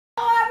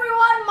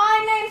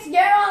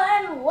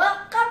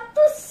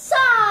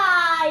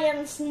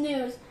Science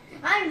News.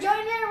 I'm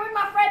joined here with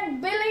my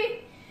friend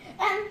Billy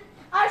and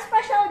our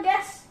special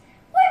guest,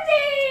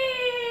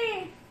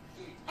 Wendy!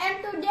 And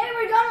today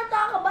we're going to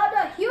talk about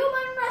the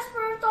human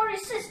respiratory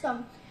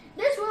system.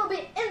 This will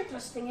be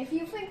interesting if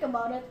you think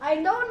about it. I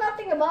know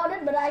nothing about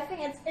it, but I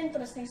think it's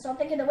interesting, so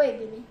take it away,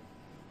 Billy.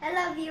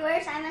 Hello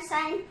viewers, I'm a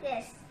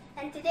scientist,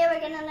 and today we're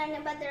going to learn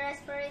about the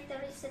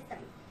respiratory system.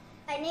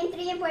 I named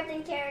three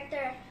important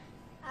characters,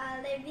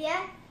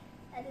 Olivia,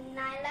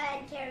 Nyla,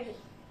 and Carrie.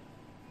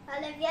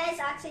 Olivia is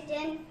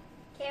oxygen,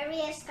 Carrie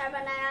is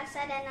carbon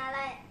dioxide, and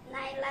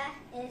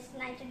Nyla is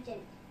nitrogen.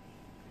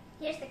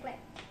 Here's the clip.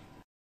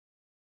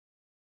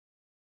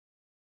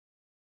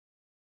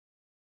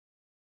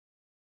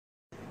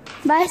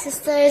 Bye,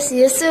 sister.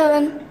 See you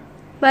soon.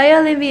 Bye,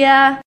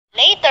 Olivia.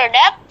 Later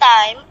that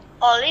time,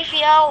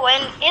 Olivia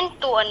went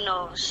into a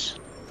nose.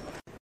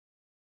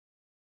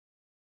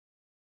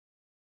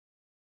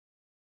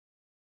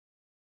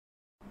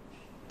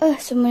 Oh,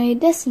 so many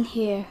desks in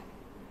here.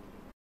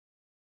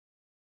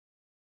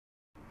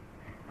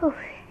 Oh,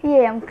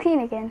 yeah, I'm clean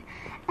again.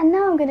 And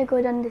now I'm gonna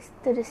go down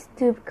to this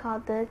tube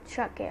called the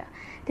trachea.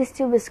 This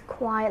tube is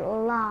quite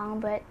long,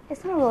 but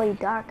it's not really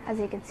dark. As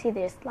you can see,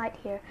 there's light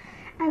here.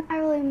 And I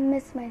really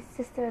miss my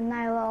sister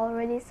Nyla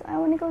already, so I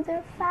want to go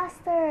there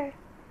faster.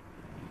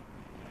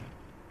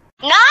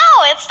 Now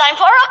it's time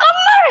for a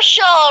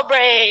commercial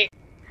break.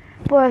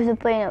 Bored of the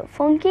plain old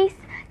phone case?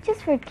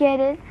 Just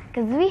forget it,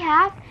 because we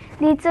have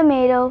the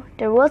Tomato,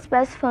 the world's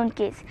best phone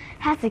case.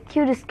 It has the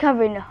cutest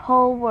cover in the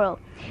whole world.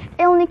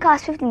 It only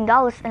costs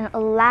 $15 and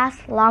it'll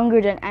last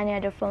longer than any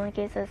other phone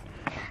cases.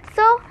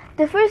 So,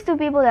 the first two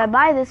people that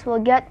buy this will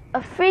get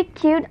a free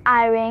cute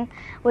eye ring,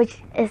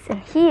 which is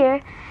in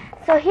here.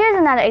 So here's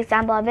another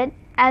example of it,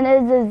 and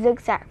it's a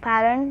zigzag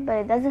pattern, but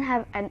it doesn't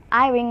have an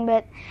eye ring,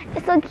 but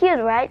it's still cute,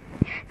 right?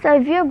 So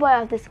if you're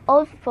bored of this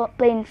old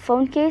plain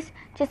phone case,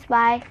 just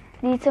buy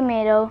the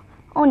Tomato,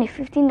 only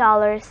 $15.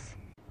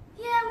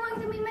 Yeah, I'm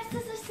going to meet my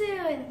sister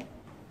soon.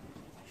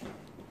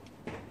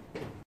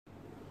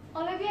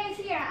 Olivia is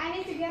here. I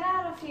need to get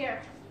out of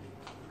here.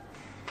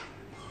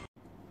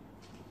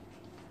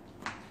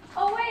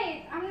 Oh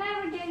wait, I'm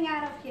never getting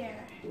out of here.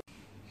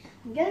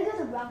 I'm gonna go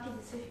to Rocky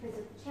to switch place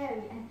with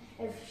Carrie, and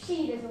if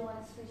she doesn't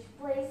want to switch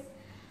place,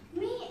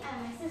 me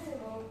and my sister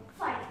will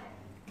fight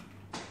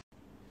her.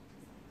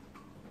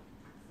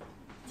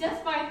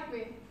 Just fight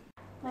me.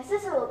 My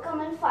sister will come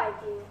and fight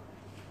you.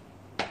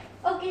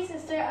 Okay,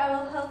 sister, I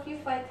will help you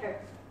fight her.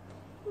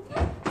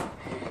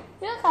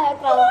 Yung kaya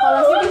kalau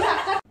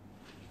sih.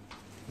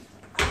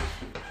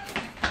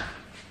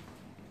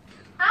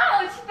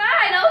 Ouch,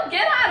 fine, I'll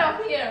get out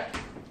of here.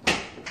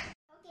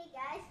 Okay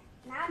guys,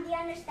 now do you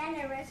understand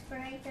the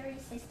respiratory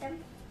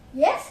system?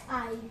 Yes,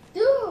 I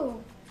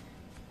do.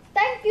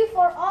 Thank you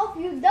for all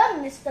you've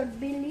done, Mr.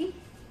 Billy.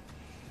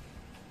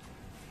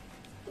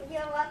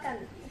 You're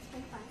welcome. It's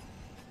been fun.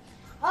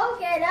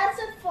 Okay, that's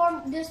it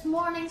for this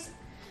morning's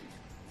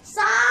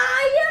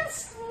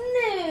Science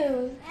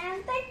News.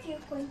 And thank you,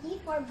 Quinty,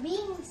 for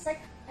being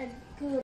such a good